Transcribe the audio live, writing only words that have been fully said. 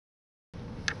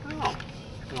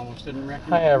almost didn't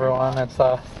recognize. Hi everyone, it's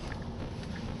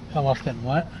almost didn't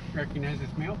what? Recognize this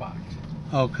mailbox.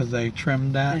 Oh, because they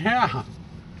trimmed that? Yeah.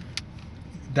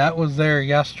 That was there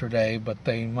yesterday, but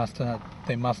they must have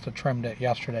trimmed it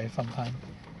yesterday sometime.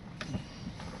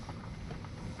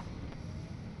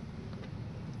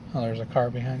 Oh, there's a car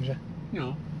behind you.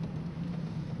 No.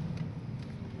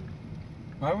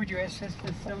 Why would you ask this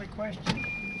silly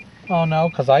question? Oh no,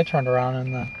 because I turned around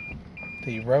in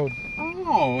the road.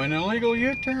 Oh, an illegal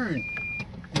U-turn.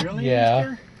 Really, yeah.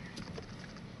 mister?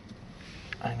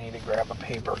 I need to grab a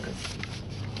paper.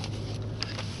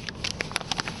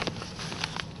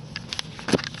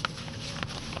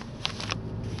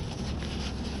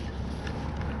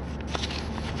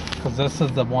 Because this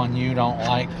is the one you don't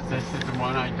like. This is the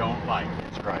one I don't like.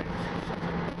 That's right.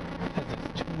 Because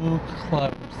it's too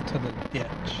close to the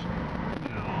ditch.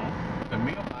 No, the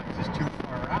mailbox is too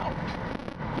far out.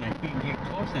 And I can't get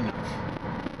close enough.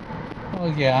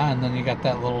 Oh yeah, and then you got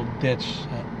that little ditch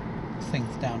that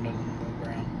sinks down to the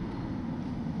ground.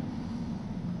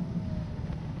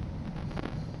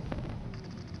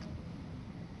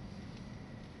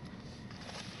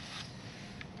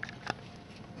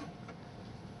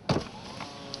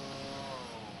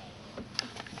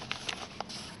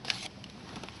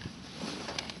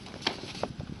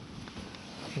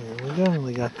 Here we go,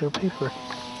 we got their paper.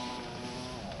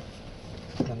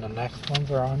 And the next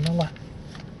ones are on the left.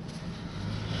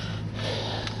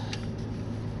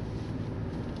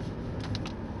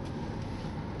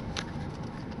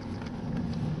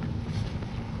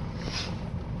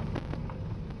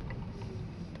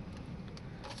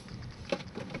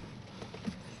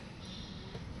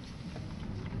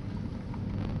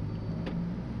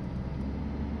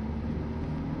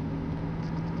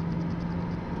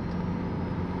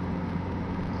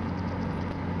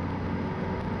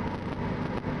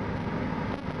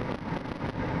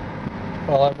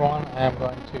 Well everyone, I am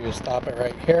going to stop it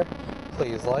right here.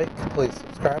 Please like, please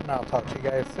subscribe, and I'll talk to you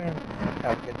guys soon.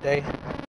 Have a good day.